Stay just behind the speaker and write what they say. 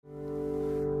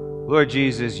Lord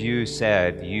Jesus, you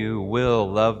said you will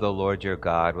love the Lord your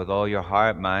God with all your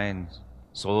heart, mind,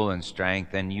 soul, and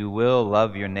strength, and you will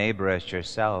love your neighbor as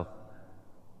yourself.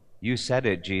 You said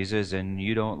it, Jesus, and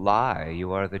you don't lie.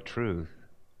 You are the truth.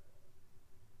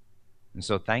 And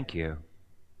so thank you,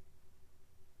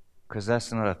 because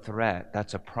that's not a threat,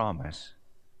 that's a promise.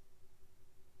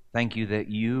 Thank you that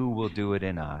you will do it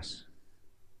in us.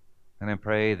 And I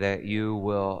pray that you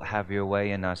will have your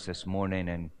way in us this morning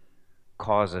and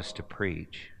cause us to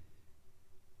preach.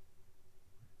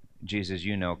 Jesus,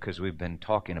 you know, because we've been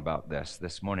talking about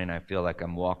this morning, I feel like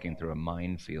I'm walking through a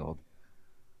minefield.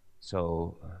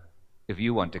 So if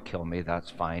you want to kill me, that's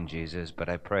fine, Jesus, but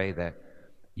I pray that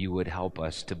you would help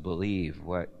us to believe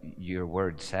what your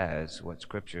word says, what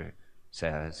Scripture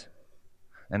says.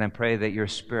 And I pray that your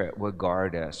Spirit would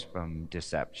guard us from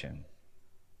deception.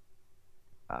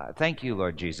 Thank you,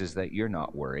 Lord Jesus, that you're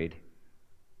not worried.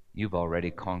 You've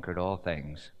already conquered all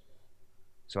things.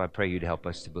 So I pray you'd help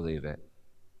us to believe it.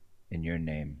 In your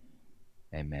name,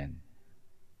 amen.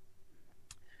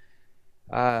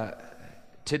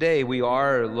 Today we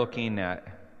are looking at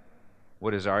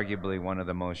what is arguably one of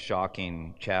the most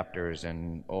shocking chapters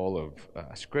in all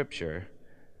of Scripture.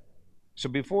 So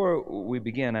before we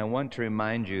begin, I want to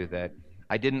remind you that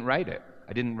I didn't write it.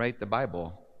 I didn't write the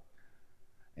Bible.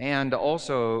 And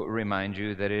also remind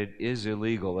you that it is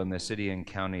illegal in the city and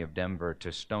county of Denver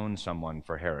to stone someone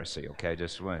for heresy, okay? I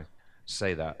just want to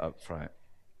say that up front.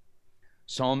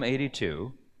 Psalm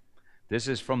 82, this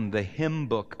is from the hymn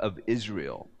book of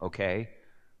Israel, okay?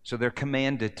 So they're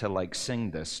commanded to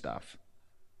sing this stuff.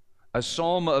 A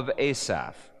psalm of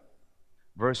Asaph,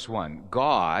 verse 1.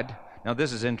 God, now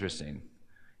this is interesting.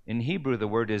 In Hebrew, the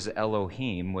word is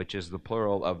Elohim, which is the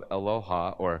plural of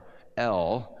Eloha, or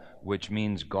El, which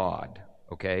means God,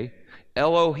 okay?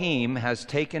 Elohim has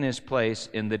taken his place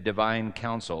in the divine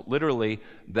council, literally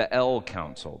the El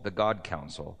council, the God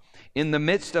council. In the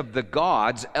midst of the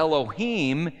gods,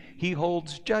 Elohim, he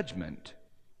holds judgment.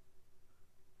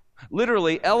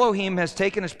 Literally, Elohim has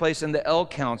taken his place in the El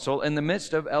council. In the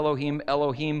midst of Elohim,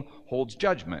 Elohim holds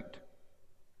judgment.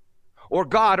 Or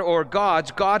God, or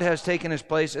gods, God has taken his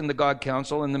place in the God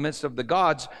council. In the midst of the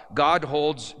gods, God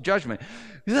holds judgment.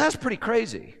 That's pretty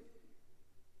crazy.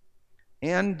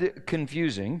 And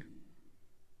confusing,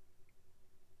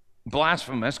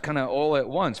 blasphemous, kind of all at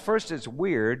once. First, it's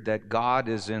weird that God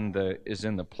is in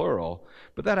the plural,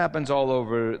 but that happens all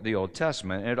over the Old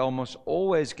Testament. It almost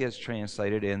always gets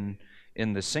translated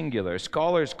in the singular.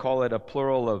 Scholars call it a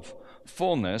plural of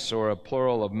fullness or a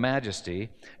plural of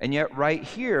majesty, and yet right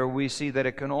here we see that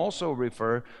it can also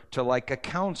refer to a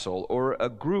council or a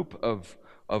group of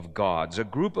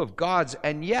gods,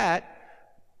 and yet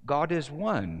God is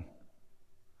one.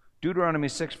 Deuteronomy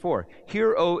 6:4,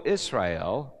 Hear, O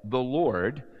Israel, the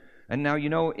Lord. And now,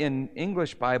 in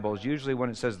English Bibles, usually when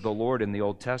it says the Lord in the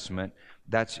Old Testament,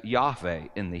 that's Yahweh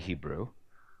in the Hebrew.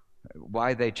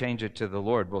 Why they change it to the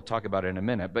Lord, we'll talk about it in a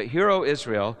minute. But Hear, O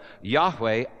Israel,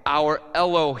 Yahweh, our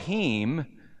Elohim,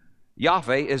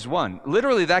 Yahweh is one.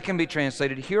 Literally, that can be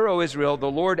translated, Hear, O Israel,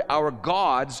 the Lord, our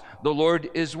gods, the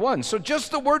Lord is one. So just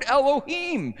the word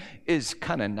Elohim is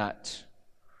kind of nuts.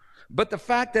 But the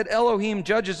fact that Elohim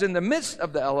judges in the midst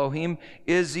of the Elohim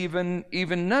is even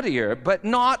nuttier, but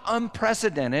not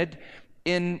unprecedented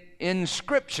in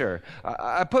Scripture.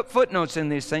 I put footnotes in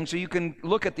these things so you can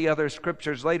look at the other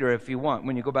Scriptures later if you want,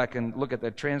 when you go back and look at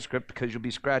the transcript, because you'll be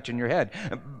scratching your head.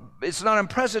 It's not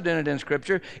unprecedented in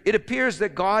Scripture. It appears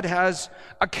that God has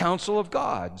a council of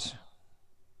gods.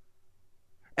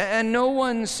 And no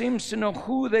one seems to know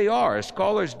who they are.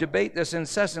 Scholars debate this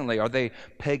incessantly. Are they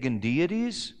pagan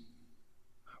deities?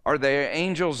 Are they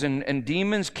angels and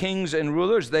demons, kings and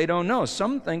rulers? They don't know.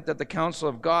 Some think that the council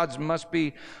of gods must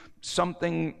be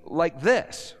something like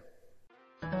this.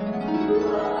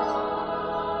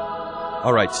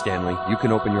 All right, Stanley, you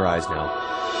can open your eyes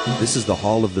now. This is the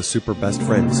Hall of the Super Best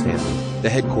Friends, Stanley. The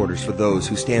headquarters for those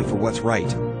who stand for what's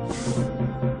right.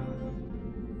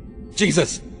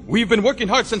 Jesus, we've been working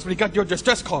hard since we got your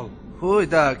distress call. Who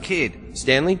the kid?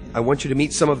 Stanley, I want you to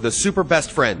meet some of the Super Best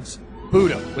Friends.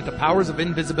 Buddha, with the powers of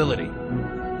invisibility.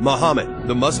 Muhammad,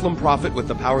 the Muslim prophet with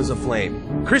the powers of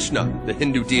flame. Krishna, the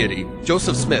Hindu deity.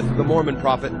 Joseph Smith, the Mormon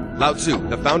prophet. Lao Tzu,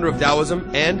 the founder of Taoism.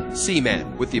 And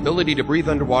Seaman, with the ability to breathe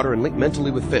underwater and link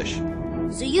mentally with fish.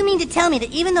 So you mean to tell me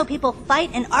that even though people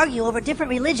fight and argue over different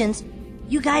religions,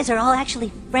 you guys are all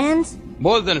actually friends?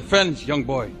 More than friends, young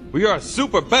boy. We are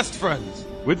super best friends,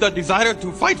 with the desire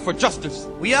to fight for justice.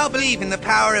 We all believe in the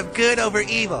power of good over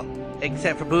evil.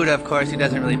 Except for Buddha, of course, who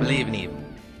doesn't really believe in evil.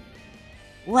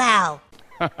 Wow.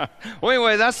 Well,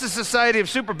 anyway, that's the Society of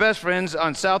Super Best Friends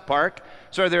on South Park.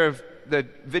 Sorry, there are the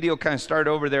video kind of start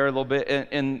over there a little bit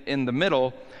in the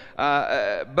middle.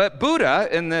 But Buddha,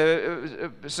 in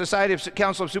the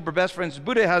Council of Super Best Friends,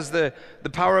 Buddha has the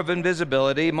power of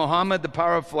invisibility. Muhammad, the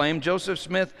power of flame. Joseph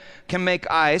Smith can make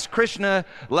ice. Krishna,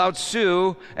 Lao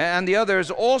Tzu, and the others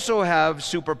also have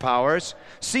superpowers.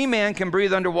 Seaman can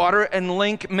breathe underwater and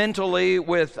link mentally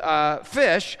with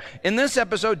fish. In this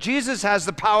episode, Jesus has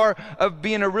the power of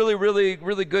being a really, really,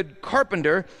 really good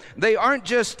carpenter. They aren't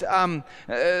just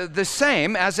the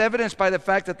same, as evidenced by the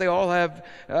fact that they all have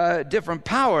different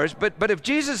powers. But if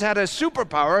Jesus had a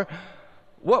superpower,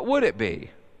 what would it be?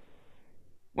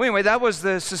 Well, anyway, that was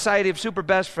the Society of Super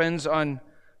Best Friends on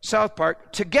South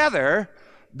Park. Together,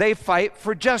 they fight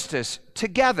for justice.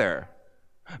 Together.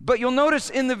 But you'll notice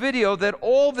in the video that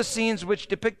all the scenes which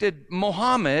depicted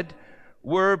Muhammad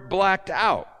were blacked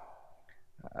out.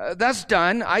 That's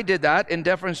done. I did that in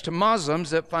deference to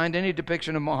Muslims that find any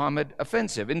depiction of Muhammad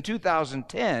offensive. In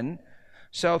 2010,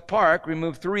 South Park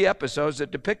removed 3 episodes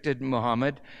that depicted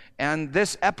Muhammad, and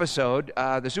this episode,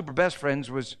 the Super Best Friends,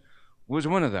 was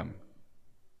one of them.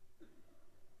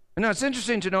 Now, it's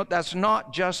interesting to note that's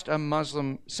not just a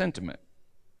Muslim sentiment.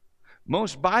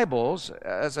 Most Bibles,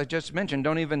 as I just mentioned,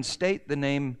 don't even state the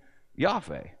name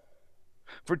Yahweh.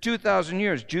 For 2,000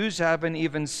 years, Jews haven't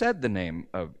even said the name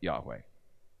of Yahweh.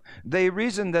 They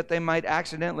reasoned that they might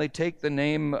accidentally take the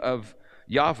name of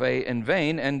Yahweh in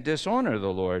vain and dishonor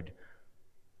the Lord.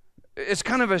 It's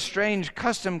kind of a strange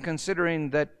custom, considering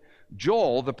that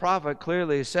Joel, the prophet,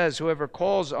 clearly says whoever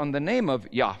calls on the name of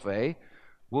Yahweh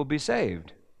will be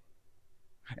saved.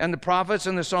 And the prophets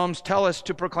and the Psalms tell us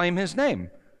to proclaim his name,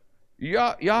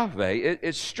 Yahweh.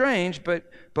 It's strange, but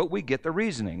we get the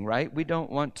reasoning, right? We don't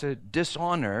want to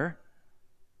dishonor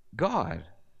God.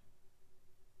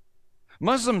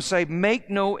 Muslims say, make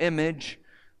no image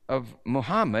of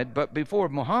Muhammad, but before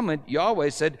Muhammad, Yahweh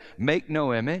said, make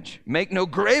no image, make no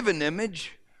graven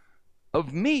image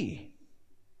of me.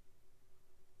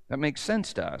 That makes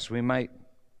sense to us. We might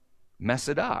mess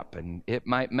it up, and it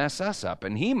might mess us up,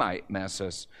 and he might mess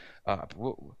us up.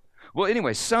 Well,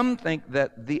 anyway, some think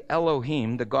that the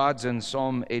Elohim, the gods in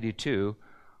Psalm 82,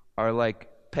 are like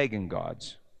pagan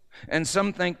gods. And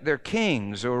some think they're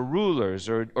kings or rulers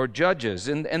or judges.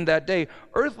 In that day,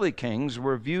 earthly kings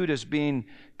were viewed as being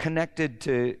connected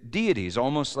to deities,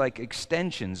 almost like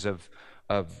extensions of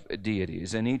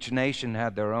deities, and each nation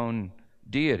had their own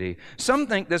deity. Some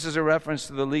think this is a reference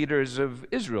to the leaders of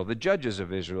Israel, the judges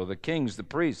of Israel, the kings, the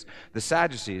priests, the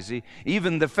Sadducees,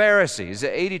 even the Pharisees.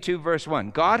 82 verse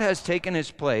 1, God has taken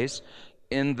his place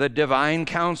in the divine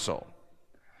council.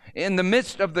 In the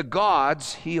midst of the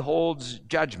gods, he holds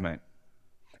judgment.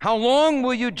 How long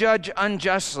will you judge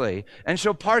unjustly and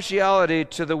show partiality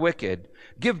to the wicked?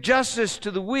 Give justice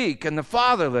to the weak and the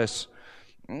fatherless.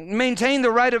 Maintain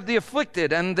the right of the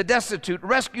afflicted and the destitute.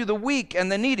 Rescue the weak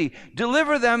and the needy.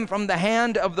 Deliver them from the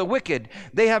hand of the wicked.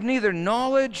 They have neither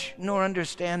knowledge nor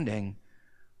understanding.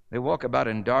 They walk about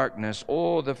in darkness.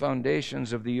 All the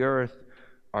foundations of the earth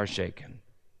are shaken.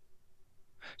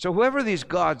 So whoever these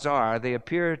gods are, they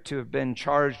appear to have been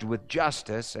charged with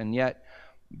justice, and yet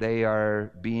they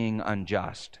are being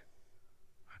unjust.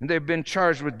 And they've been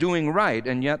charged with doing right,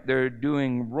 and yet they're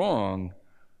doing wrong.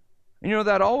 And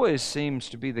that always seems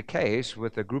to be the case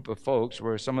with a group of folks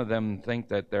where some of them think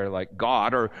that they're like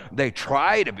God, or they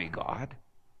try to be God.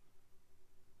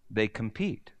 They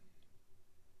compete.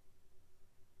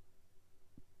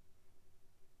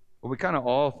 Well, we kind of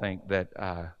all think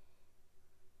that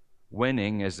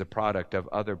winning is the product of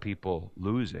other people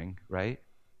losing, right?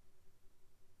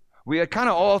 We kind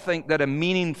of all think that a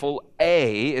meaningful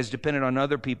A is dependent on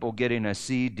other people getting a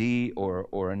C, D,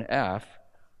 or an F.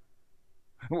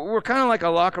 We're kind of like a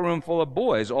locker room full of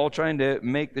boys all trying to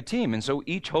make the team, and so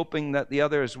each hoping that the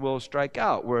others will strike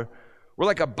out. We're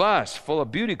like a bus full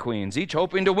of beauty queens, each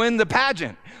hoping to win the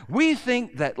pageant. We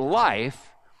think that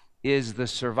life is the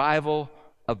survival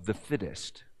of the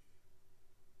fittest.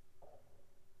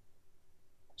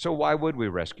 So why would we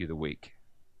rescue the weak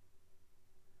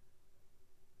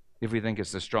if we think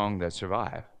it's the strong that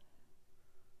survive?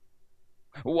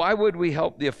 Why would we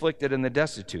help the afflicted and the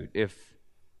destitute if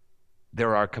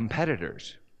they're our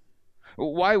competitors?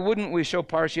 Why wouldn't we show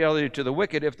partiality to the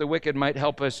wicked if the wicked might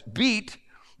help us beat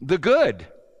the good?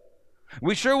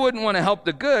 We sure wouldn't want to help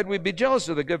the good. We'd be jealous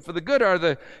of the good, for the good are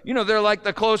they're like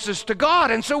the closest to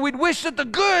God, and so we'd wish that the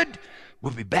good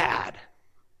would be bad.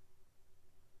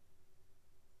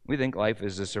 We think life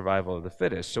is the survival of the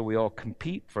fittest, so we all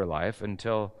compete for life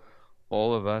until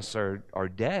all of us are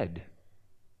dead.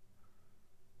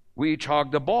 We each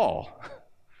hog the ball,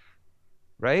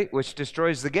 right? Which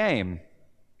destroys the game.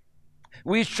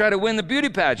 We each try to win the beauty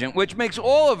pageant, which makes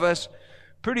all of us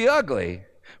pretty ugly.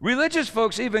 Religious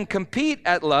folks even compete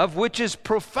at love, which is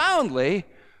profoundly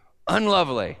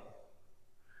unlovely.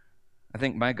 I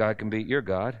think my God can beat your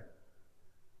God,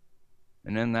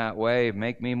 and in that way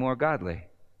make me more godly.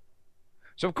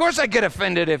 So of course I get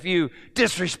offended if you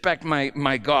disrespect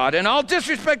my God, and I'll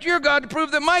disrespect your God to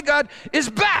prove that my God is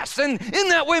best, and in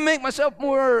that way make myself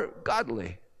more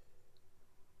godly.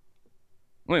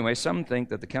 Anyway, some think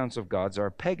that the council of gods are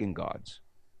pagan gods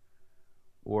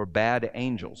or bad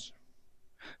angels.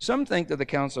 Some think that the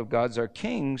council of gods are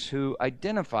kings who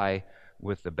identify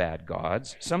with the bad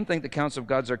gods. Some think the council of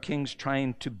gods are kings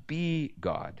trying to be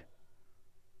God.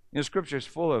 You know, Scripture is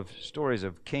full of stories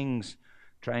of kings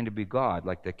trying to be God,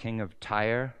 like the king of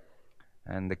Tyre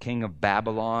and the king of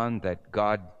Babylon that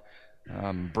God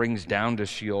brings down to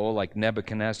Sheol, like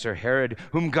Nebuchadnezzar, Herod,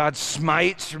 whom God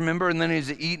smites, remember, and then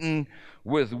he's eaten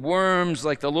with worms,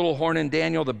 like the little horn in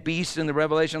Daniel, the beast in the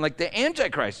Revelation, like the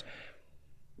Antichrist.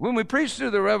 When we preach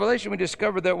through the Revelation, we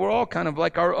discover that we're all kind of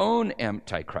like our own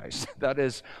Antichrist. That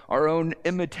is, our own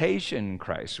imitation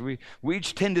Christ. We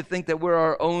each tend to think that we're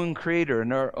our own creator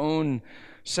and our own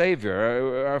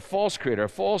Savior, our false creator, our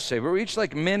false Savior. We're each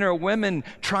like men or women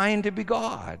trying to be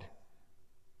God.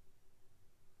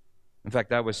 In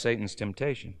fact, that was Satan's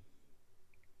temptation.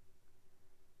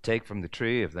 Take from the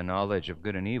tree of the knowledge of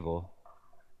good and evil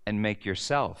and make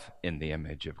yourself in the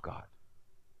image of God.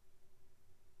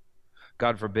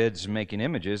 God forbids making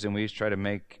images, and we each try to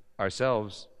make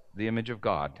ourselves the image of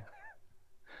God.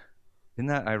 Isn't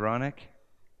that ironic?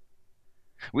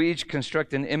 We each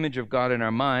construct an image of God in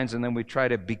our minds, and then we try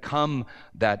to become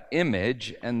that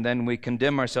image, and then we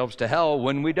condemn ourselves to hell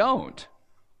when we don't.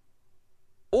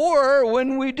 Or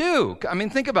when we do. I mean,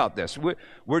 think about this.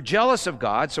 We're jealous of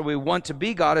God, so we want to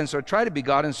be God, and so try to be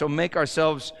God, and so make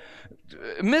ourselves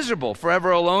miserable,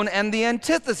 forever alone, and the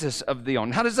antithesis of the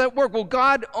own. How does that work? Well,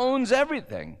 God owns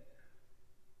everything.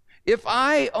 If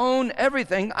I own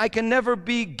everything, I can never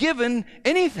be given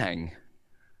anything.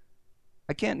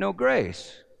 I can't know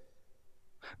grace.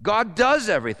 God does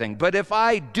everything, but if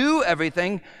I do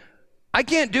everything, I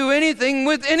can't do anything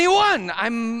with anyone.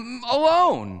 I'm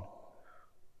alone.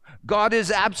 God is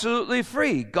absolutely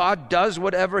free. God does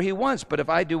whatever he wants. But if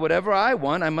I do whatever I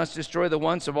want, I must destroy the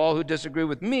wants of all who disagree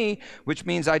with me, which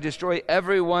means I destroy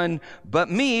everyone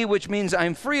but me, which means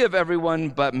I'm free of everyone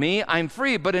but me. I'm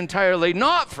free, but entirely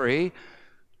not free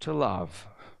to love.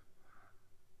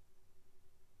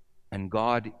 And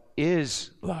God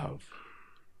is love.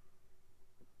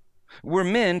 We're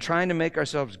men trying to make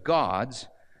ourselves gods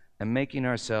and making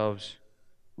ourselves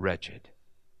wretched.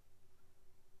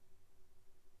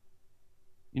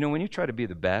 You know, when you try to be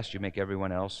the best, you make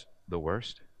everyone else the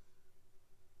worst.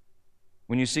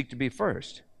 When you seek to be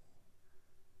first,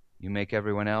 you make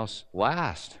everyone else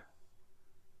last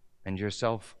and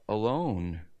yourself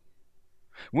alone.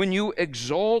 When you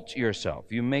exalt yourself,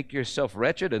 you make yourself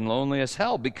wretched and lonely as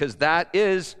hell, because that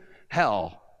is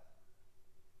hell.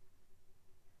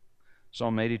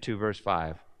 Psalm 82, verse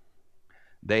 5.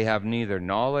 They have neither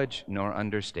knowledge nor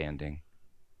understanding.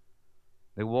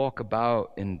 They walk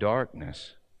about in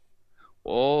darkness.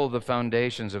 All the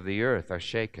foundations of the earth are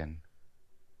shaken.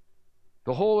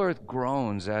 The whole earth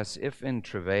groans as if in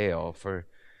travail, for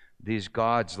these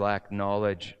gods lack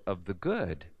knowledge of the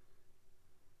good,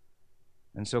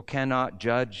 and so cannot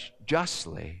judge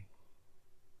justly.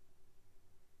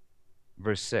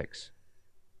 Verse 6.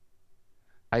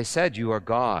 I said, you are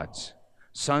gods,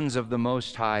 sons of the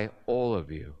Most High, all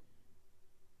of you.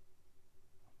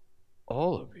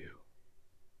 All of you.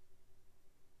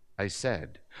 I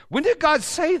said. When did God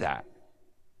say that?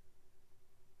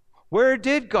 Where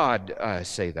did God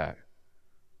say that?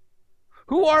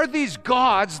 Who are these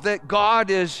gods that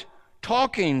God is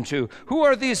talking to? Who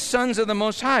are these sons of the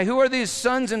Most High? Who are these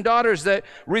sons and daughters that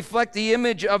reflect the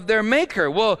image of their Maker?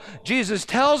 Well, Jesus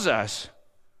tells us.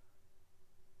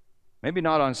 Maybe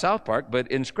not on South Park,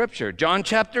 but in Scripture. John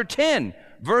chapter 10,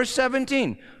 verse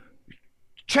 17.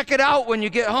 Check it out when you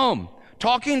get home.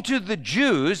 Talking to the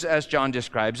Jews, as John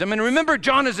describes them, and remember,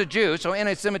 John is a Jew, so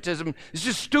anti-Semitism is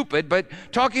just stupid, but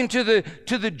talking to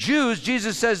the Jews,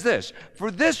 Jesus says this,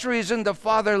 for this reason the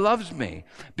Father loves me,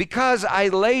 because I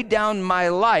lay down my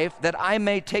life that I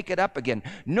may take it up again.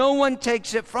 No one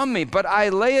takes it from me, but I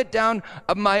lay it down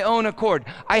of my own accord.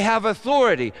 I have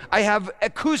authority. I have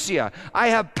exousia. I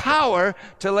have power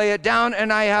to lay it down,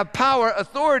 and I have power,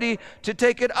 authority to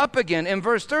take it up again. In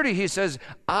verse 30, he says,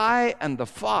 I and the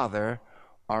Father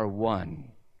are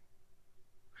one.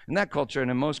 In that culture and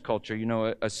in most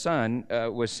culture, a son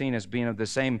was seen as being of the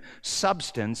same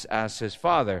substance as his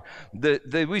father.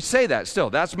 We say that still.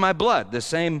 That's my blood, the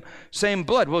same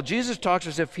blood. Well, Jesus talks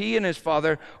as if he and his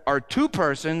father are two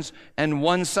persons and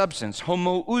one substance.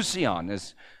 Homoousion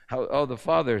is how the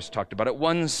fathers talked about it,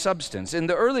 one substance. In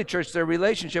the early church, their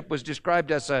relationship was described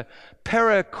as a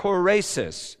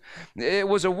perichoresis. It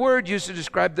was a word used to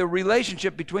describe the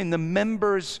relationship between the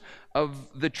members of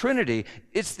the Trinity.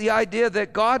 It's the idea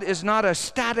that God is not a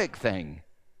static thing.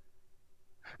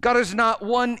 God is not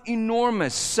one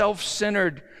enormous,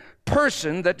 self-centered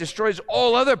person that destroys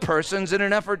all other persons in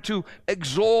an effort to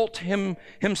exalt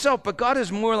himself. But God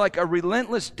is more like a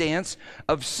relentless dance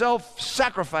of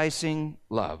self-sacrificing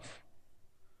love.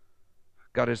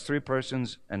 God is three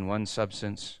persons and one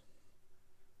substance.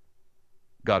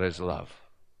 God is love.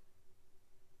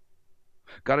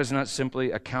 God is not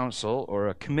simply a council or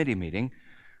a committee meeting,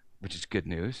 which is good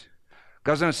news.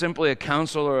 God is not simply a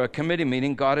council or a committee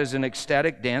meeting. God is an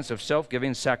ecstatic dance of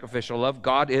self-giving, sacrificial love.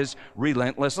 God is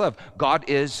relentless love. God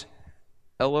is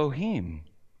Elohim.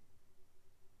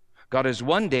 God is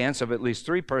one dance of at least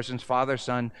three persons, Father,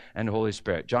 Son, and Holy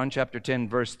Spirit. John chapter 10,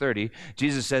 verse 30,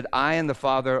 Jesus said, I and the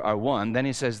Father are one. Then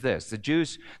he says this,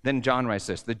 then John writes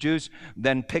this, the Jews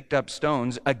then picked up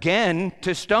stones again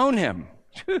to stone him.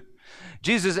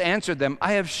 Jesus answered them,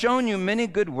 I have shown you many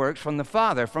good works from the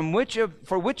Father. For which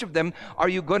of them are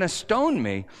you going to stone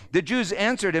me? The Jews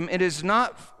answered him, it is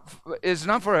not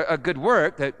for a good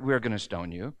work that we're going to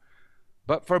stone you,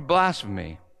 but for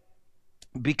blasphemy.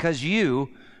 Because you,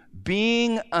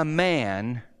 being a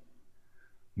man,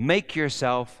 make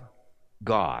yourself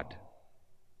God.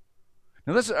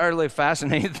 Now, this is a really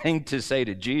fascinating thing to say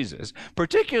to Jesus,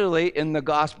 particularly in the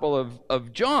Gospel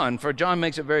of John, for John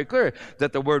makes it very clear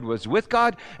that the Word was with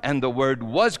God, and the Word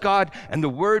was God, and the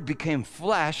Word became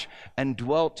flesh and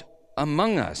dwelt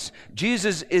among us.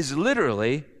 Jesus is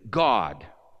literally God,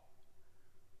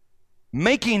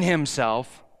 making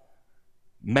himself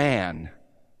man.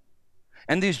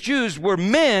 And these Jews were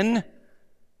men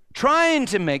trying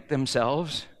to make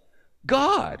themselves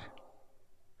God.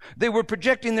 They were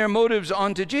projecting their motives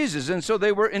onto Jesus, and so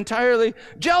they were entirely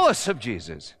jealous of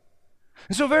Jesus.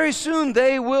 And so very soon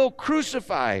they will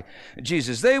crucify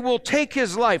Jesus. They will take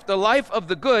his life, the life of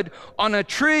the good, on a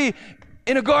tree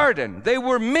in a garden. They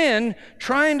were men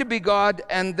trying to be God,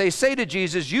 and they say to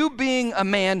Jesus, you being a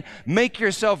man, make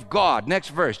yourself God. Next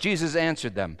verse, Jesus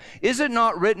answered them, is it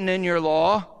not written in your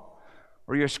law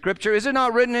or your scripture? Is it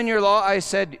not written in your law, I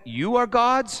said, you are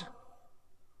gods?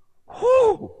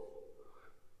 Whoo!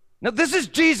 Now, this is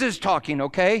Jesus talking,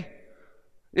 okay?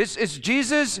 It's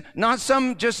Jesus, not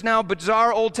some just now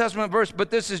bizarre Old Testament verse, but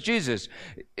this is Jesus.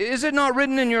 Is it not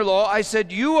written in your law, I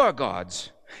said, you are gods?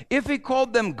 If he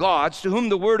called them gods to whom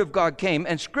the word of God came,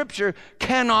 and scripture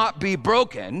cannot be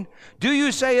broken, do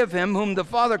you say of him whom the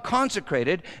Father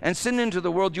consecrated and sent into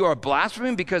the world, you are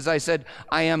blaspheming because I said,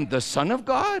 I am the Son of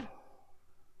God?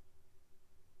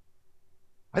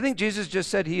 I think Jesus just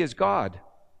said he is God.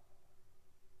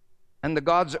 And the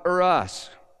gods are us.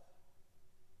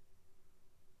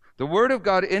 The Word of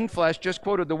God in flesh just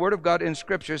quoted the Word of God in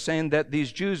Scripture saying that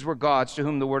these Jews were gods to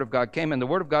whom the Word of God came, and the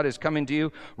Word of God is coming to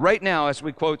you right now as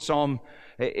we quote Psalm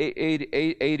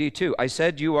 82. I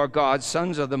said you are gods,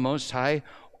 sons of the Most High,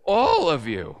 all of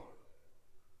you.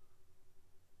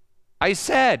 I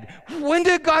said, when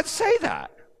did God say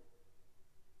that?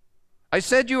 I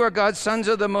said you are God's sons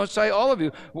of the Most High, all of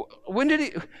you. When did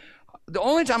he... The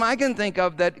only time I can think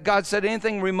of that God said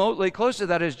anything remotely close to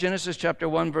that is Genesis chapter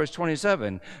 1, verse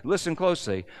 27. Listen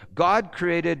closely. God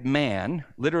created man,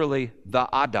 literally the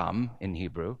Adam in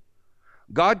Hebrew.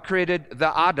 God created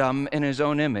the Adam in his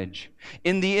own image.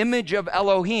 In the image of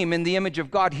Elohim, in the image of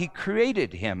God, he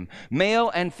created him.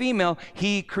 Male and female,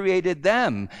 he created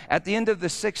them. At the end of the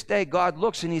sixth day, God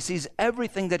looks and he sees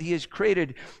everything that he has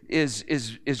created is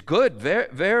good, very,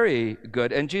 very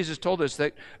good. And Jesus told us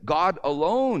that God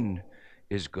alone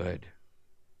is good.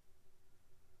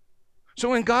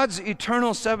 So in God's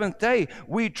eternal seventh day,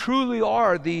 we truly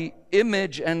are the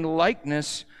image and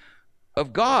likeness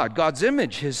of God, God's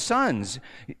image, his sons.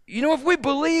 You know, if we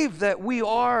believe that we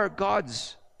are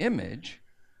God's image,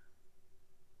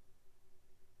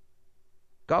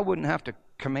 God wouldn't have to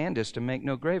command us to make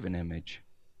no graven image.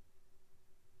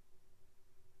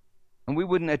 And we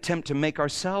wouldn't attempt to make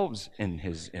ourselves in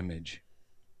his image.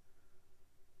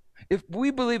 If we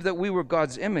believe that we were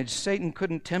God's image, Satan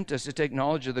couldn't tempt us to take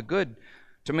knowledge of the good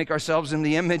to make ourselves in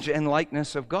the image and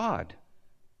likeness of God.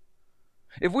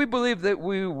 If we believe that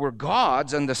we were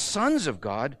gods and the sons of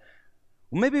God,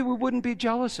 maybe we wouldn't be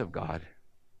jealous of God.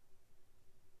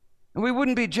 And we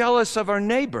wouldn't be jealous of our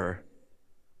neighbor.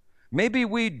 Maybe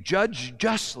we judge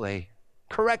justly,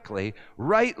 correctly,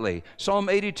 rightly. Psalm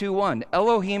 82:1,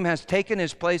 Elohim has taken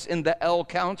his place in the El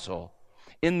Council.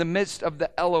 In the midst of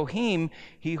the Elohim,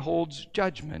 he holds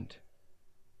judgment.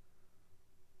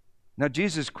 Now,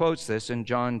 Jesus quotes this in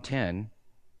John 10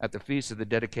 at the feast of the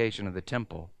dedication of the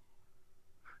temple.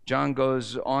 John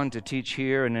goes on to teach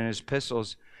here and in his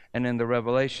epistles and in the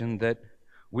Revelation that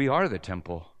we are the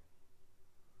temple.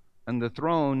 And the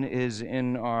throne is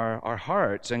in our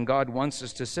hearts, and God wants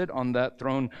us to sit on that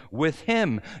throne with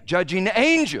him, judging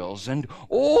angels and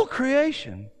all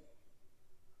creation.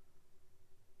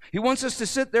 He wants us to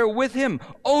sit there with him,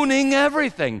 owning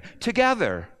everything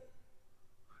together,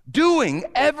 doing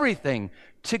everything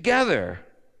together,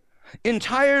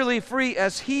 entirely free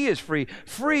as he is free.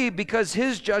 Free because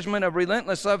his judgment of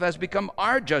relentless love has become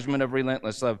our judgment of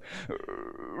relentless love.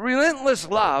 Relentless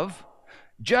love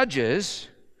judges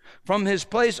from his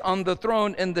place on the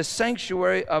throne in the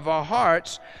sanctuary of our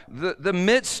hearts, the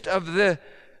midst of the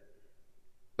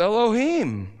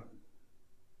Elohim,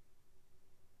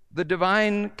 the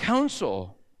divine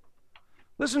council.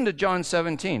 Listen to John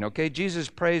 17, okay? Jesus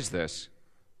prays this.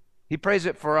 He prays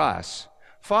it for us.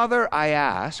 Father, I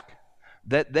ask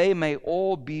that they may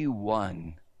all be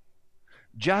one,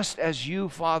 just as you,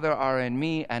 Father, are in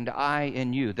me and I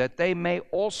in you, that they may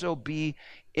also be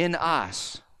in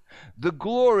us. The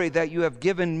glory that you have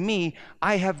given me,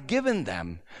 I have given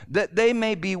them, that they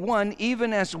may be one,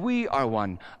 even as we are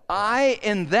one. I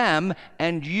in them,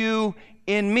 and you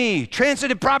in me.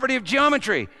 Transitive property of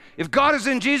geometry. If God is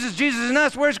in Jesus, Jesus in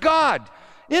us, where's God?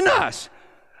 In us.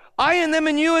 I in them,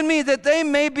 and you in me, that they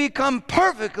may become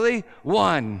perfectly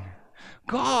one.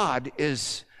 God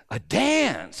is a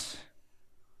dance,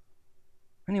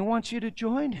 and he wants you to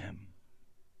join him.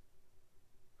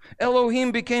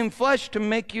 Elohim became flesh to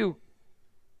make you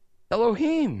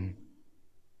Elohim.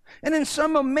 And in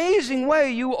some amazing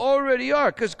way, you already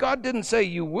are, because God didn't say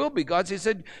you will be gods. He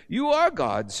said you are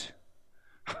gods.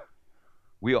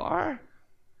 We are.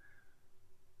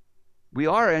 We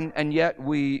are, and yet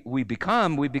we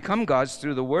become gods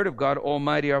through the Word of God,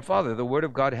 Almighty our Father, the Word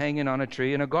of God hanging on a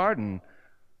tree in a garden.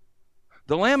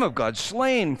 The Lamb of God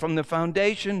slain from the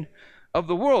foundation of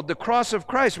the world, the cross of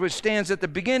Christ, which stands at the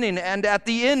beginning and at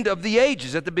the end of the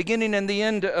ages, at the beginning and the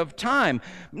end of time.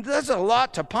 That's a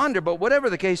lot to ponder, but whatever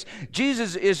the case,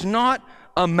 Jesus is not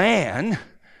a man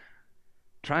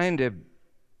trying to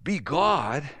be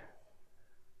God.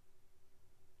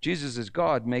 Jesus is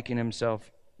God making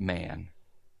himself man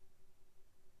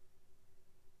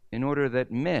in order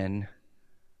that men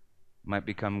might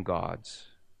become gods.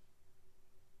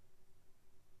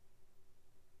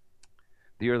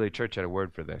 The early church had a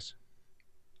word for this,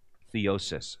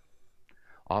 theosis,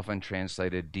 often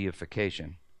translated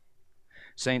deification.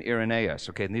 Saint Irenaeus,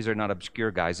 okay, and these are not obscure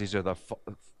guys, these are the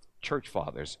church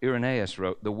fathers. Irenaeus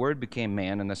wrote, the Word became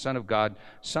man, and the Son of God,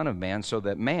 Son of Man, so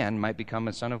that man might become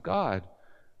a son of God.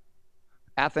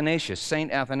 Athanasius,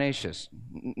 Saint Athanasius,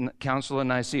 Council of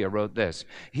Nicaea, wrote this,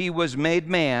 he was made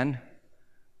man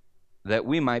that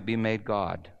we might be made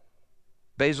God.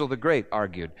 Basil the Great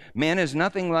argued, man is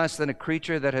nothing less than a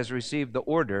creature that has received the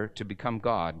order to become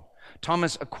God.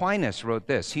 Thomas Aquinas wrote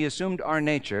this, he assumed our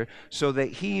nature so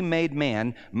that he made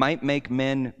man might make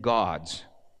men gods.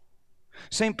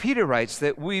 St. Peter writes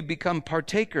that we become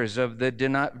partakers of the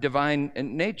divine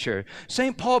nature.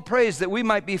 St. Paul prays that we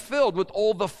might be filled with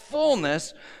all the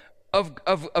fullness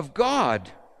of God.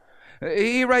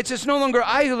 He writes, it's no longer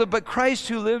I who live, but Christ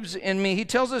who lives in me. He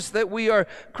tells us that we are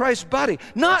Christ's body,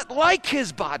 not like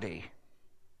his body.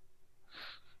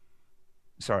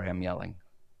 Sorry, I'm yelling.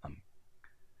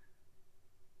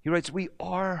 He writes, we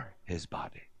are his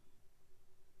body.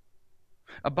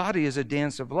 A body is a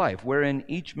dance of life, wherein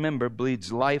each member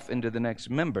bleeds life into the next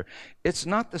member. It's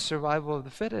not the survival of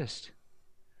the fittest.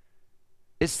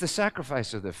 It's the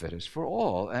sacrifice of the fittest for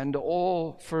all, and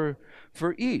all for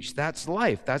each. That's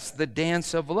life. That's the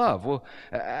dance of love. Well,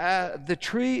 the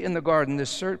tree in the garden, the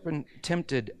serpent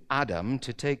tempted Adam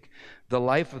to take the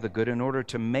life of the good in order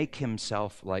to make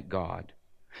himself like God.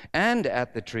 And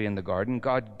at the tree in the garden,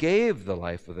 God gave the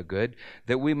life of the good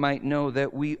that we might know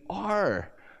that we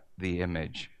are the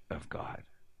image of God.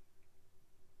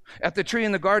 At the tree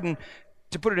in the garden,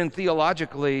 to put it in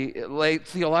theological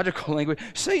language,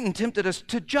 Satan tempted us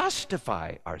to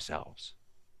justify ourselves.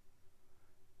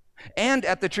 And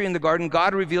at the tree in the garden,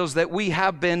 God reveals that we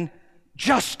have been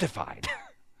justified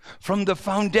from the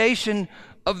foundation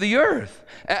of the earth.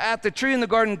 At the tree in the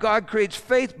garden, God creates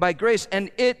faith by grace, and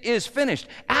it is finished.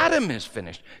 Adam is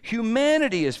finished.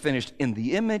 Humanity is finished in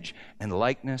the image and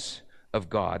likeness of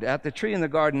God. At the tree in the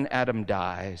garden, Adam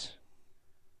dies.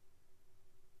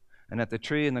 And at the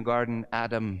tree in the garden,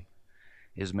 Adam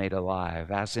is made alive.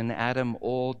 As in Adam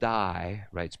all die,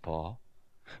 writes Paul,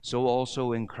 so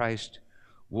also in Christ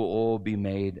will all be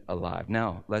made alive.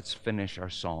 Now, let's finish our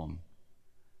psalm.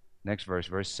 Next verse,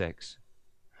 verse 6.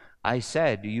 I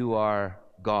said, you are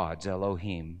gods,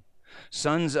 Elohim,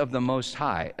 sons of the Most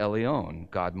High,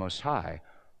 Elyon, God Most High,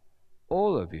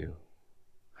 all of you.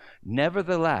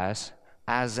 Nevertheless,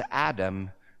 as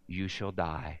Adam, you shall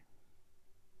die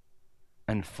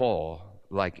and fall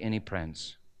like any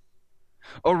prince.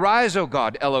 Arise, O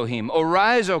God, Elohim,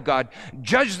 arise, O God,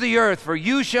 judge the earth, for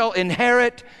you shall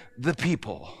inherit the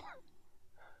people.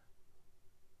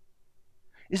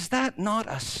 Is that not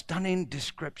a stunning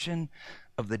description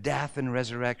of the death and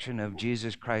resurrection of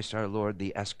Jesus Christ our Lord,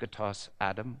 the eschatos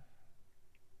Adam?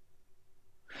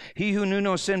 He who knew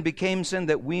no sin became sin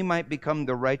that we might become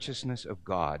the righteousness of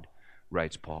God,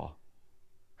 writes Paul.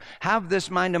 Have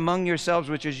this mind among yourselves,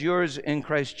 which is yours in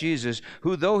Christ Jesus,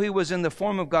 who, though he was in the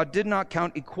form of God, did not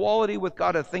count equality with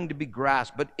God a thing to be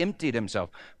grasped, but emptied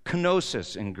himself,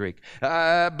 kenosis in Greek,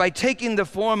 by taking the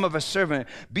form of a servant,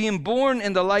 being born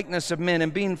in the likeness of men,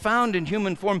 and being found in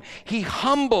human form, he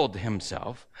humbled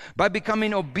himself by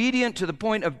becoming obedient to the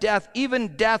point of death,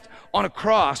 even death on a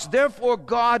cross. Therefore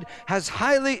God has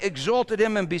highly exalted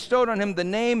him and bestowed on him the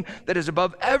name that is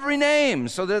above every name,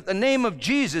 so that at the name of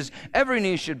Jesus every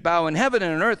knee should bow in heaven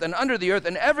and on earth and under the earth,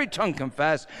 and every tongue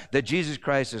confess that Jesus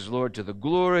Christ is Lord, to the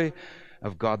glory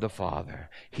of God the Father.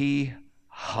 He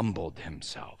humbled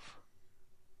himself.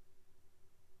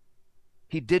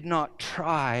 He did not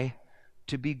try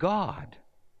to be God.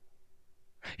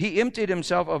 He emptied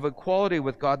himself of equality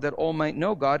with God, that all might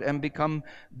know God and become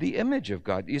the image of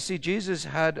God. You see, Jesus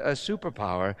had a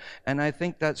superpower, and I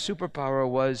think that superpower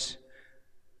was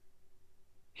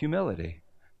humility.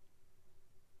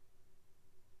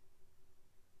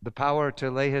 The power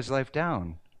to lay his life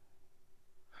down.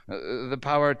 The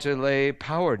power to lay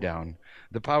power down.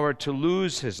 The power to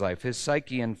lose his life, his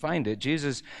psyche, and find it.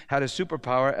 Jesus had a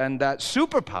superpower, and that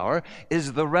superpower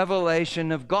is the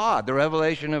revelation of God, the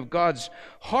revelation of God's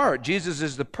heart. Jesus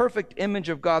is the perfect image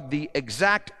of God, the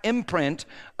exact imprint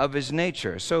of his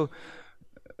nature. So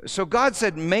God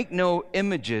said, make no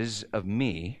images of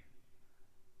me,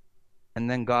 and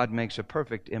then God makes a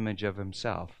perfect image of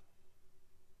himself.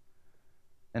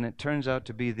 And it turns out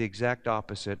to be the exact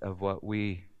opposite of what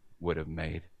we would have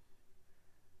made.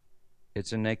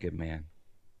 It's a naked man,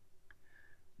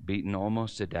 beaten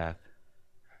almost to death,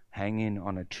 hanging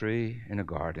on a tree in a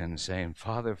garden, saying,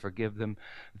 Father, forgive them.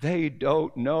 They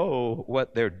don't know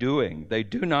what they're doing. They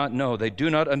do not know. They do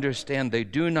not understand. They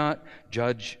do not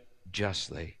judge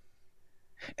justly.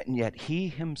 And yet he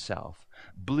himself,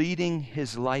 bleeding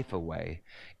his life away,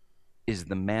 is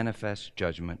the manifest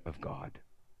judgment of God,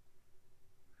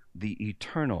 the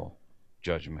eternal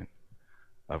judgment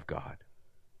of God.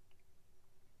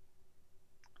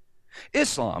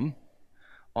 Islam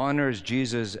honors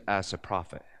Jesus as a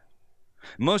prophet.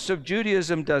 Most of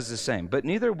Judaism does the same, but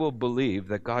neither will believe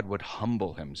that God would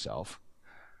humble himself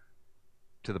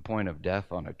to the point of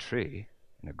death on a tree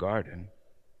in a garden.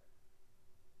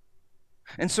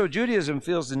 And so Judaism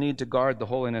feels the need to guard the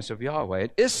holiness of Yahweh.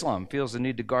 And Islam feels the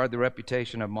need to guard the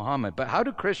reputation of Muhammad. But how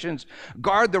do Christians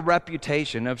guard the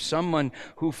reputation of someone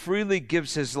who freely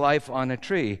gives his life on a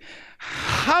tree?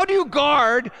 How do you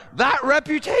guard that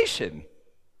reputation?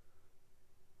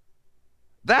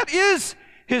 That is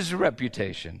his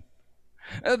reputation.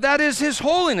 That is his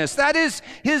holiness. That is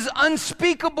his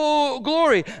unspeakable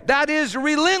glory. That is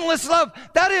relentless love.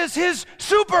 That is his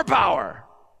superpower.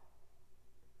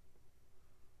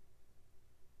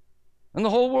 And the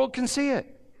whole world can see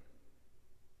it.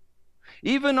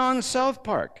 Even on South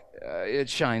Park, it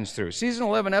shines through. Season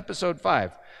 11, episode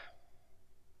 5.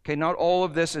 Okay, not all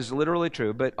of this is literally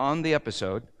true, but on the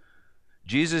episode,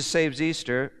 Jesus saves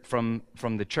Easter from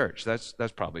the church. That's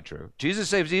probably true. Jesus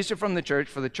saves Easter from the church,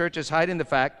 for the church is hiding the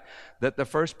fact that the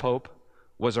first pope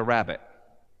was a rabbit.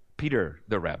 Peter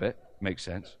the rabbit. Makes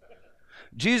sense.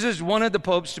 Jesus wanted the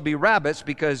popes to be rabbits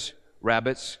because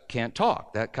rabbits can't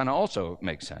talk. That kind of also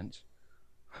makes sense.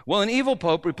 Well, an evil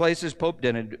pope replaces Pope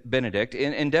Benedict,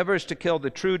 endeavors to kill the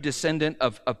true descendant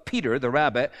of Peter, the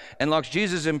rabbit, and locks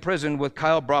Jesus in prison with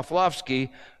Kyle Broflovsky,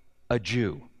 a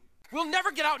Jew. We'll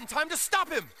never get out in time to stop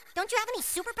him! Don't you have any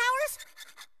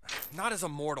superpowers? Not as a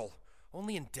mortal,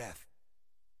 only in death.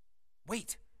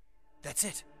 Wait, that's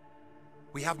it.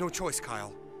 We have no choice,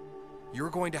 Kyle. You're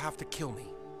going to have to kill me.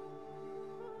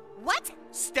 What?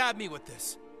 Stab me with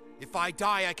this. If I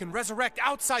die, I can resurrect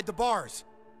outside the bars.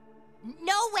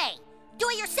 No way! Do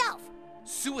it yourself!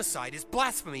 Suicide is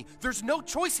blasphemy. There's no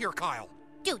choice here, Kyle.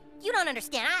 Dude, you don't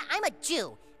understand. I'm a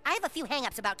Jew. I I have a few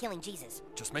hang-ups about killing Jesus.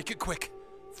 Just make it quick.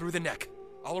 Through the neck.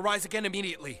 I'll arise again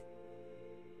immediately.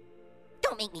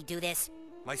 Don't make me do this.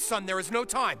 My son, there is no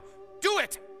time. Do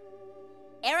it!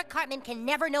 Eric Cartman can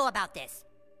never know about this.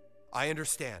 I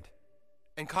understand.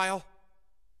 And Kyle,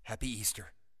 happy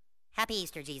Easter. Happy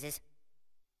Easter, Jesus.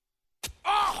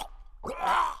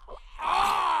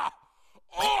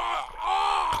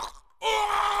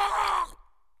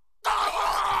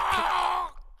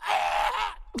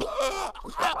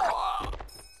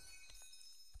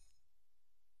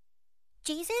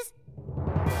 Jesus?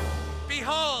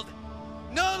 Behold,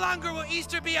 no longer will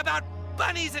Easter be about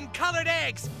bunnies and colored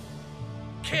eggs.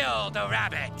 Kill the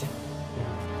rabbit.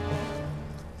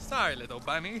 Sorry, little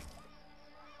bunny.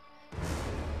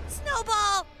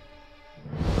 Snowball!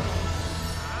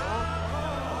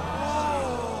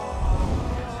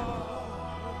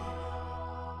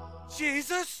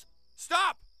 Jesus?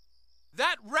 Stop!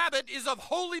 That rabbit is of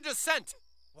holy descent.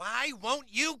 Why won't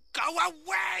you go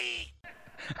away?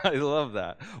 I love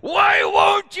that. Why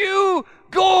won't you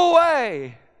go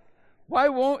away? Why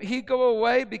won't he go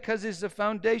away? Because he's the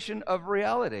foundation of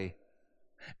reality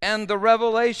and the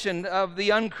revelation of the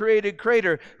uncreated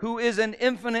creator, who is an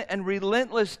infinite and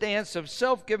relentless dance of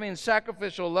self-giving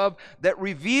sacrificial love that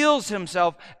reveals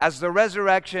himself as the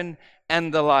resurrection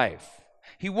and the life.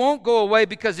 He won't go away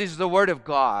because he's the Word of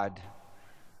God.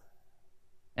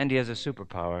 And he has a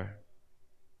superpower.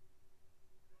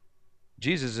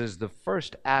 Jesus is the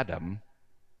first Adam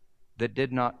that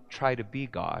did not try to be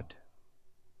God.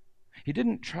 He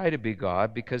didn't try to be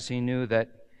God because he knew that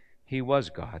he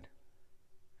was God.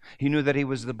 He knew that he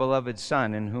was the beloved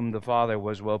Son in whom the Father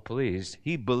was well pleased.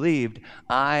 He believed,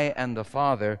 I and the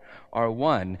Father are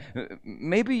one.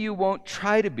 Maybe you won't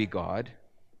try to be God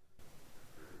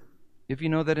if you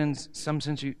know that in some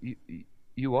sense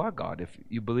you are God, if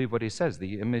you believe what he says,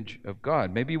 the image of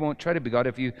God. Maybe you won't try to be God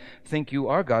if you think you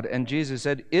are God. And Jesus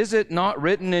said, is it not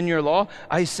written in your law?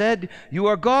 I said you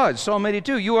are God. Psalm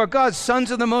 82, you are God,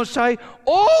 sons of the Most High,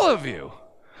 all of you.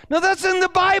 Now that's in the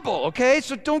Bible, okay?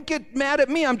 So don't get mad at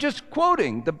me. I'm just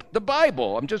quoting the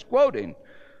Bible. I'm just quoting.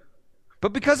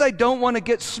 But because I don't want to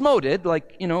get smoted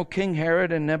like, King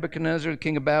Herod and Nebuchadnezzar,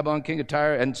 king of Babylon, king of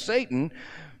Tyre, and Satan,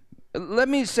 let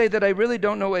me say that I really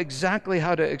don't know exactly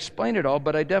how to explain it all,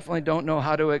 but I definitely don't know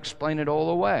how to explain it all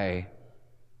away.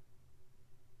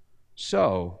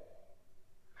 So,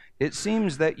 it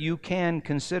seems that you can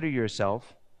consider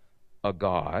yourself a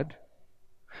God,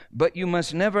 but you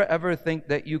must never ever think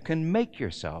that you can make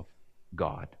yourself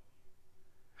God.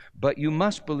 But you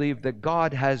must believe that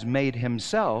God has made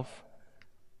himself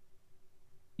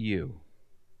you.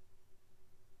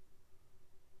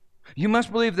 You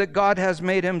must believe that God has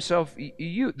made himself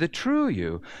you, the true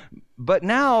you. But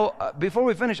now, before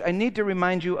we finish, I need to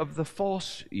remind you of the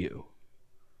false you.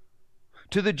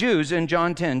 To the Jews in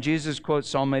John 10, Jesus quotes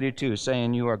Psalm 82,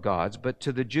 saying, you are gods. But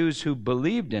to the Jews who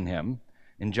believed in him,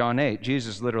 in John 8,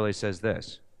 Jesus literally says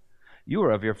this, you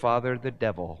are of your father, the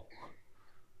devil.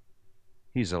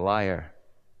 He's a liar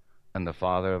and the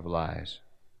father of lies.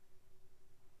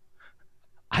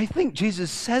 I think Jesus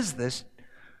says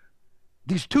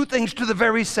these two things to the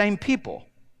very same people.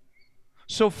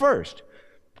 So first,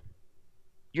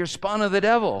 you're spawn of the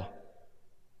devil.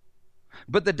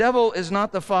 But the devil is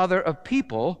not the father of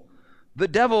people. The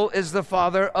devil is the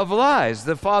father of lies,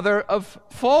 the father of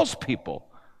false people.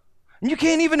 And you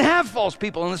can't even have false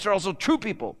people unless they're also true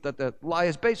people that the lie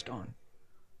is based on.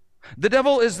 The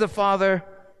devil is the father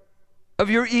of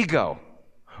your ego,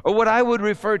 or what I would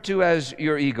refer to as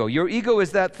your ego. Your ego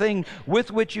is that thing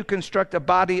with which you construct a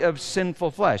body of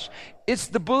sinful flesh. It's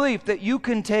the belief that you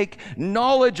can take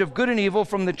knowledge of good and evil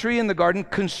from the tree in the garden,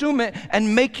 consume it,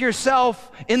 and make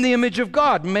yourself in the image of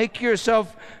God. Make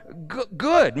yourself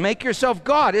good. Make yourself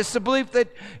God. It's the belief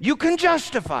that you can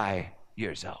justify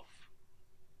yourself.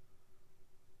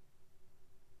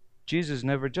 Jesus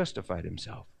never justified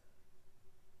himself.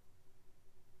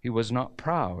 He was not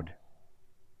proud.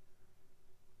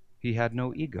 He had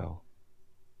no ego.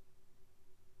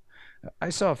 I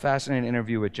saw a fascinating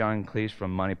interview with John Cleese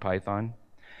from Monty Python.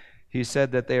 He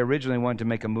said that they originally wanted to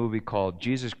make a movie called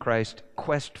Jesus Christ,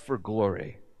 Quest for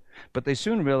Glory, but they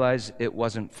soon realized it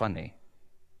wasn't funny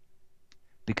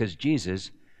because Jesus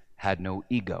had no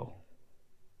ego.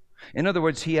 In other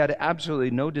words, he had absolutely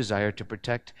no desire to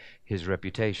protect his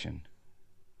reputation.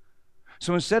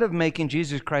 So instead of making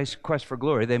Jesus Christ, Quest for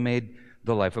Glory, they made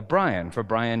The Life of Brian, for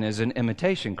Brian is an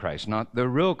imitation Christ, not the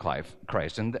real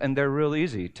Christ, and they're real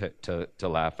easy to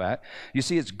laugh at. You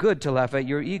see, it's good to laugh at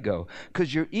your ego,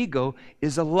 because your ego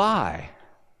is a lie.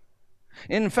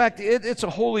 In fact, it's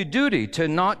a holy duty to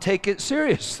not take it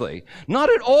seriously. Not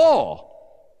at all.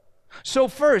 So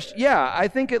first, yeah, I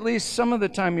think at least some of the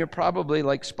time you're probably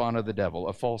like spawn of the devil,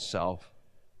 a false self,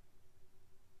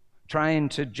 trying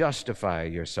to justify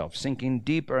yourself, sinking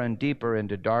deeper and deeper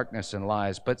into darkness and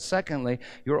lies. But secondly,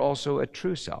 you're also a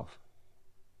true self,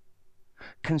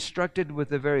 constructed with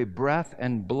the very breath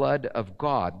and blood of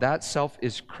God. That self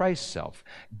is Christ's self,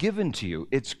 given to you.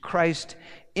 It's Christ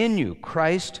in you,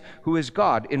 Christ who is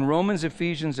God. In Romans,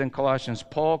 Ephesians, and Colossians,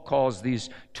 Paul calls these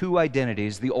two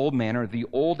identities, the old man, or the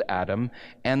old Adam,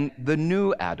 and the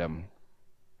new Adam,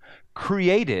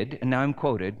 created, and now I'm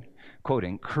quoting,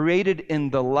 created in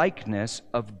the likeness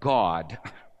of God,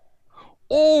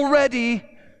 already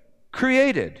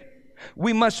created.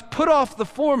 We must put off the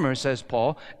former, says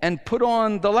Paul, and put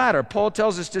on the latter. Paul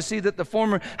tells us to see that the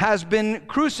former has been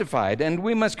crucified, and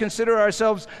we must consider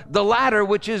ourselves the latter,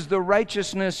 which is the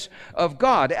righteousness of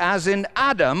God. As in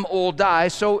Adam, all die,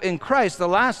 so in Christ, the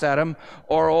last Adam,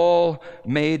 are all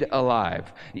made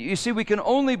alive. You see, we can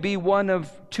only be one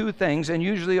of two things, and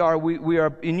usually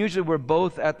we're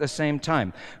both at the same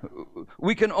time.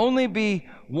 We can only be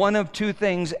one of two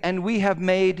things, and we have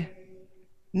made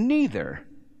neither.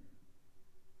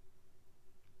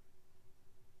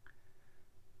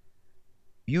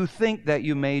 You think that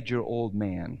you made your old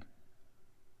man,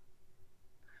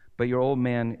 but your old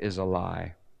man is a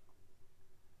lie.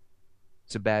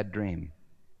 It's a bad dream.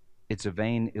 It's a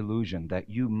vain illusion that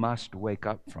you must wake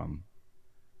up from.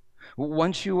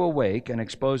 Once you awake and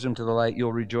expose him to the light,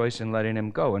 you'll rejoice in letting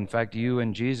him go. In fact, you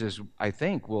and Jesus, I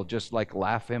think, will just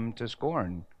laugh him to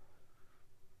scorn.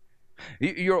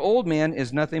 Your old man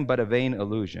is nothing but a vain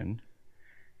illusion,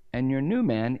 and your new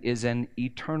man is an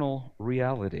eternal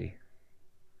reality.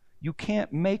 You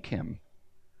can't make him,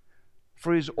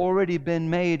 for he's already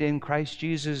been made in Christ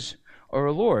Jesus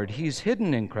our Lord. He's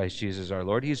hidden in Christ Jesus our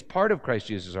Lord. He's part of Christ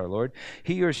Jesus our Lord.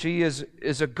 He or she is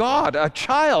a God, a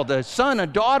child, a son, a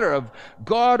daughter of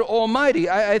God Almighty.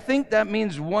 I think that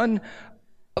means one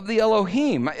of the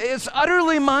Elohim. It's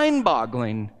utterly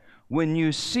mind-boggling when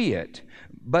you see it.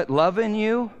 But love in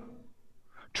you,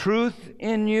 truth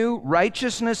in you,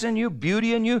 righteousness in you,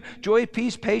 beauty in you, joy,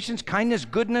 peace, patience, kindness,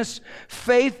 goodness,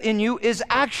 faith in you is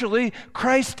actually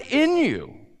Christ in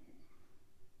you.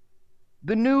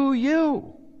 The new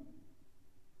you.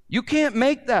 You can't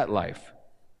make that life.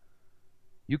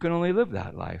 You can only live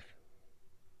that life.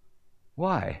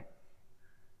 Why?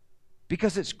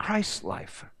 Because it's Christ's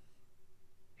life.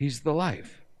 He's the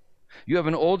life. You have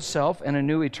an old self and a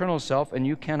new eternal self, and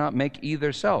you cannot make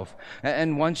either self.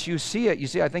 And once you see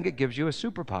it, I think it gives you a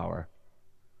superpower.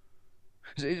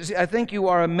 See, I think you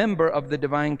are a member of the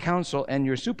divine council, and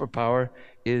your superpower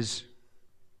is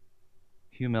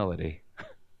humility.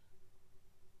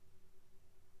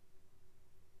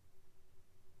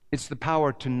 It's the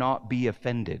power to not be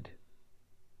offended.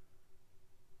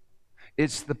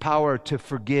 It's the power to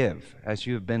forgive as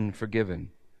you have been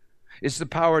forgiven. It's the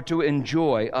power to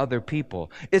enjoy other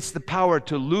people. It's the power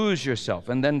to lose yourself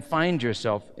and then find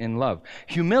yourself in love.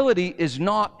 Humility is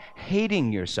not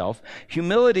hating yourself.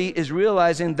 Humility is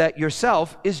realizing that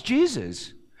yourself is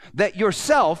Jesus, that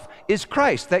yourself is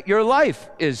Christ, that your life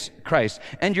is Christ,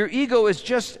 and your ego is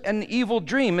just an evil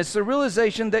dream. It's the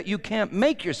realization that you can't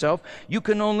make yourself. You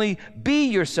can only be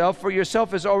yourself, for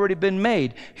yourself has already been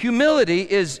made. Humility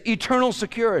is eternal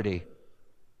security.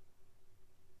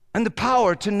 And the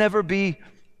power to never be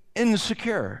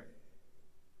insecure.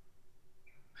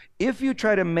 If you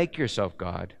try to make yourself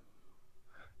God,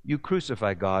 you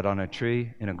crucify God on a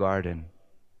tree in a garden.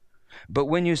 But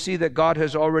when you see that God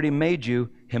has already made you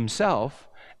himself,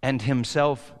 and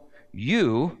himself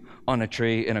you on a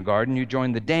tree in a garden, you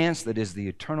join the dance that is the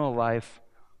eternal life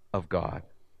of God.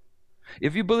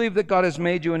 If you believe that God has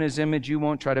made you in his image, you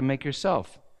won't try to make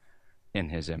yourself in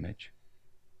his image.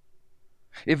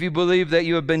 If you believe that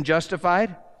you have been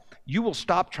justified, you will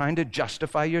stop trying to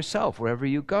justify yourself wherever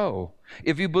you go.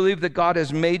 If you believe that God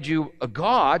has made you a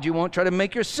God, you won't try to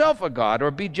make yourself a God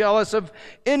or be jealous of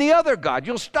any other God.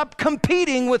 You'll stop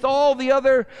competing with all the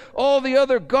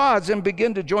other gods and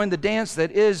begin to join the dance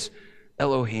that is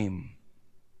Elohim.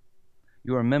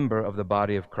 You are a member of the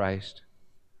body of Christ.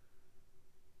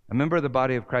 A member of the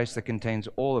body of Christ that contains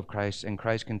all of Christ, and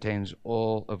Christ contains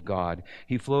all of God.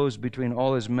 He flows between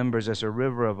all his members as a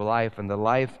river of life, and the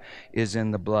life is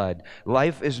in the blood.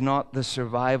 Life is not the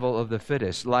survival of the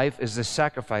fittest. Life is the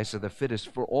sacrifice of the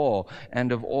fittest for all,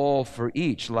 and of all for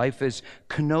each. Life is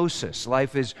kenosis.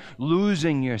 Life is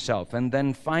losing yourself and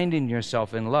then finding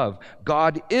yourself in love.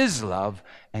 God is love,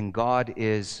 and God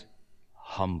is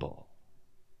humble.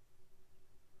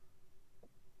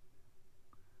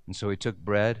 And so he took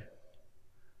bread,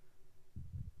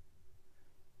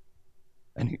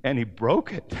 And he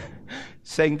broke it,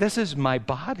 saying, "This is my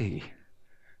body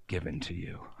given to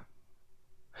you."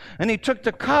 And he took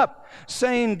the cup,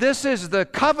 saying, "This is the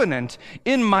covenant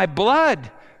in my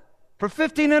blood." For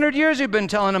 1,500 years he'd been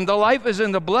telling them the life is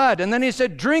in the blood. And then he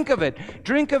said, drink of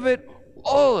it,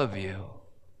 all of you.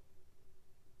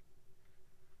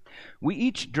 We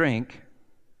each drink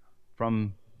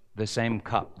from the same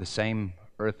cup, the same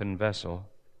earthen vessel.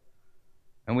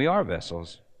 And we are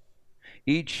vessels,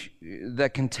 each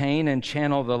that contain and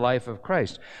channel the life of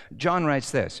Christ. John writes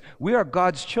this, "We are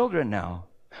God's children now.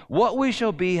 What we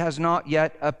shall be has not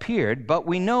yet appeared, but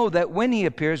we know that when he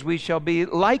appears, we shall be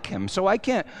like him." So I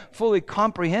can't fully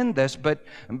comprehend this, but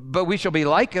we shall be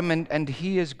like him, and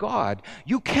he is God.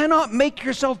 You cannot make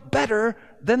yourself better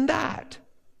than that.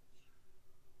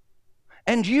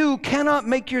 And you cannot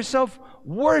make yourself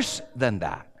worse than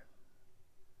that.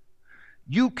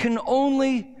 You can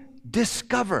only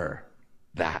discover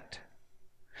that.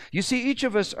 You see, each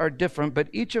of us are different, but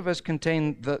each of us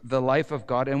contain the life of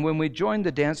God. And when we join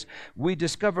the dance, we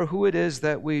discover who it is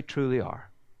that we truly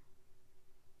are.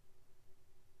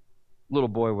 A little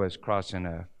boy was crossing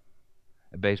a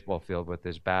baseball field with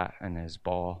his bat and his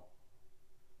ball.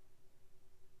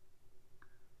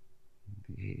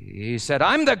 He said,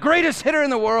 "I'm the greatest hitter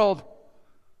in the world."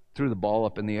 Threw the ball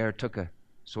up in the air, took a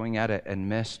swing at it, and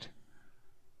missed.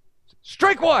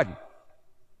 "Strike one!"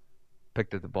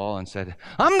 Picked at the ball and said,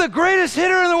 "I'm the greatest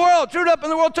hitter in the world." Threw it up in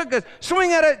the world, took a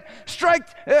swing at it,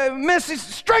 missed.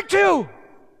 Strike two!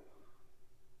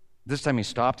 This time he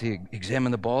stopped. He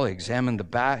examined the ball. He examined the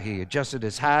bat. He adjusted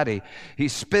his hat. He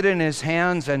spit in his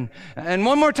hands. And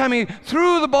one more time he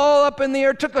threw the ball up in the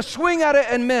air, took a swing at it,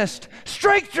 and missed.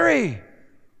 Strike three!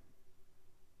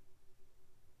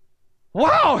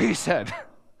 "Wow," he said.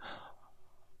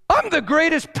 "I'm the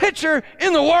greatest pitcher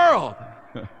in the world."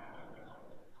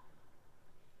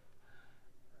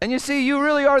 And you see, you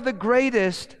really are the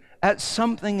greatest at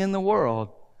something in the world.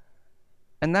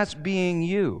 And that's being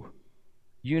you,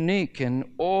 unique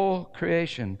in all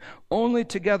creation. Only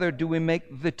together do we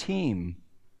make the team,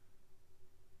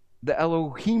 the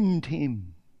Elohim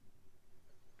team.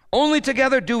 Only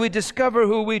together do we discover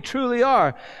who we truly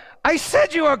are. I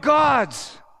said you are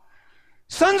God's,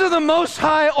 sons of the Most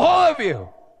High, all of you.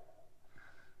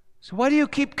 So why do you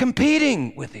keep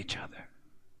competing with each other?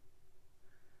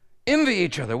 Envy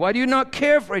each other? Why do you not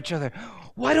care for each other?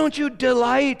 Why don't you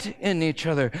delight in each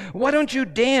other? Why don't you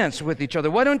dance with each other?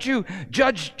 Why don't you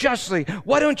judge justly?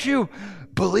 Why don't you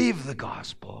believe the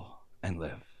gospel and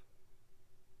live?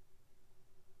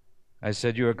 I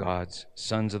said you are God's,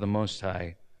 sons of the Most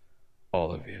High,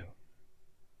 all of you.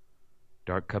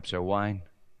 Dark cups are wine,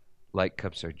 light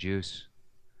cups are juice.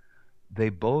 They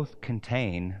both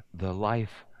contain the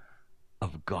life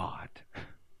of God.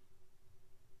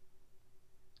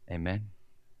 Amen.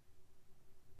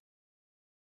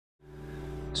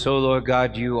 So, Lord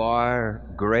God, you are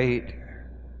great.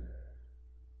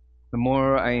 The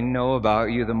more I know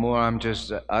about you, the more I'm just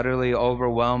utterly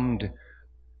overwhelmed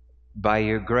by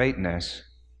your greatness.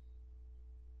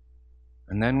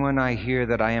 And then when I hear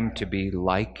that I am to be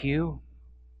like you,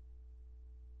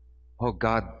 oh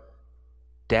God,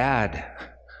 Dad,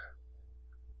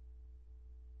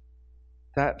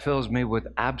 that fills me with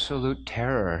absolute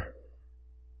terror.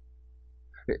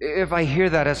 If I hear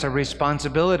that as a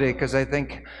responsibility, because I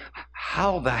think,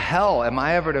 how the hell am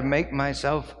I ever to make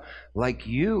myself like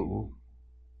you?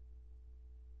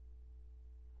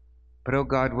 But oh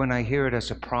God, when I hear it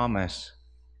as a promise,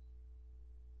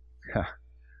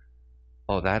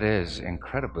 oh, that is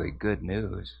incredibly good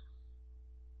news.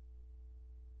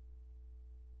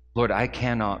 Lord, I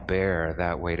cannot bear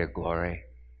that weight of glory.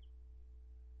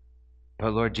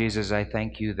 But Lord Jesus, I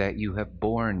thank you that you have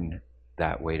borne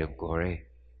that weight of glory.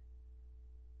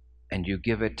 And you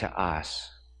give it to us.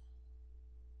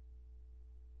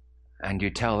 And you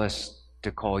tell us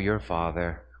to call your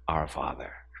Father our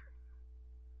Father.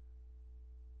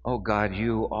 Oh God,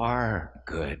 you are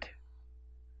good.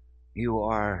 You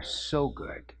are so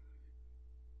good.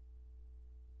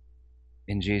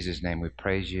 In Jesus' name we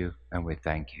praise you and we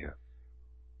thank you.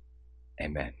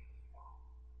 Amen.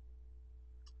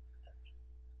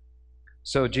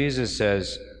 So Jesus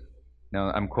says, now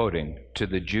I'm quoting, to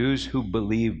the Jews who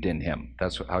believed in him.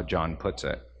 That's how John puts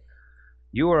it.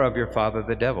 You are of your father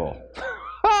the devil.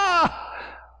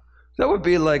 That would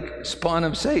be like spawn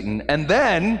of Satan. And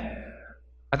then,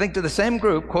 I think to the same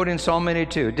group, quoting Psalm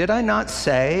 82, did I not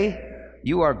say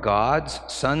you are God's,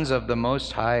 sons of the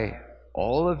Most High,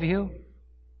 all of you?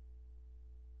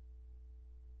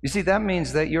 You see, that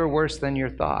means that you're worse than your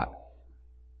thought.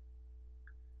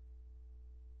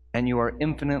 And you are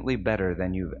infinitely better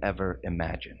than you've ever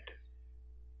imagined.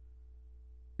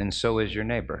 and so is your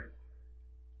neighbor.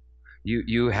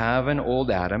 You have an old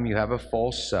Adam, you have a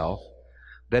false self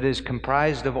that is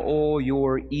comprised of all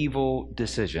your evil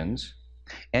decisions,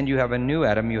 and you have a new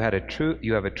Adam, you have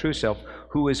a true self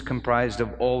who is comprised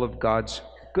of all of God's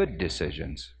good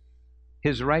decisions,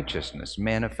 his righteousness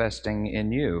manifesting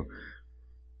in you.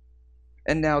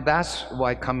 And now that's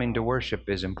why coming to worship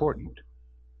is important.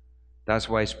 That's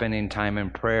why spending time in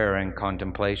prayer and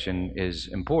contemplation is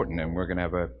important. And we're going to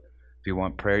have if you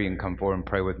want prayer, you can come forward and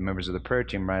pray with members of the prayer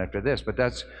team right after this. But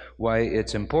that's why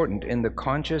it's important. In the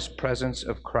conscious presence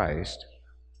of Christ,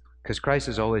 because Christ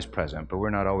is always present, but we're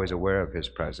not always aware of his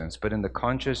presence. But in the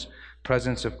conscious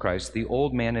presence of Christ, the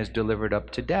old man is delivered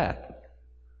up to death.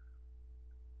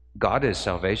 God is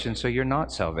salvation, so you're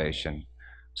not salvation.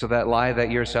 So that lie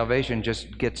that you're salvation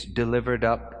just gets delivered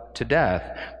up to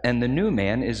death. And the new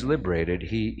man is liberated.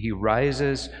 He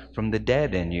rises from the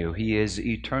dead in you. He is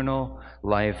eternal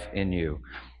life in you.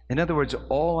 In other words,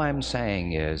 all I'm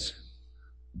saying is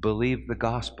believe the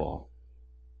gospel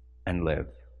and live.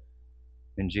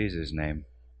 In Jesus' name,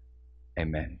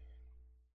 amen.